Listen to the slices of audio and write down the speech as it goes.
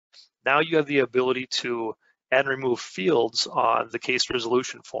now you have the ability to add and remove fields on the case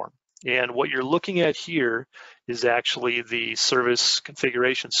resolution form. And what you're looking at here is actually the service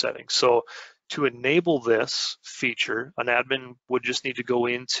configuration settings. So to enable this feature, an admin would just need to go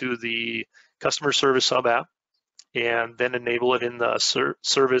into the customer service hub app and then enable it in the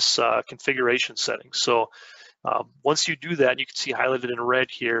service configuration settings. So once you do that, you can see highlighted in red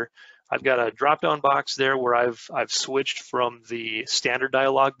here, I've got a drop-down box there where I've switched from the standard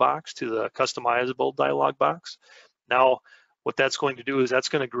dialog box to the customizable dialog box. Now, what that's going to do is that's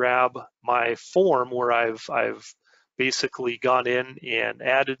going to grab my form where I've basically gone in and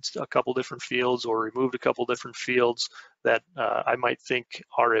added a couple different fields or removed a couple different fields that I might think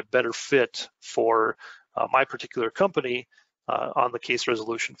are a better fit for my particular company on the case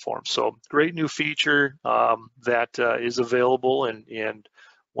resolution form. So great new feature that is available, and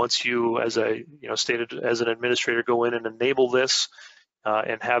once you, as I stated, as an administrator, go in and enable this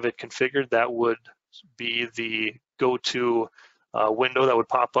and have it configured, that would be the go-to window that would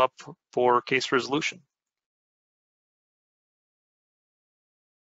pop up for case resolution.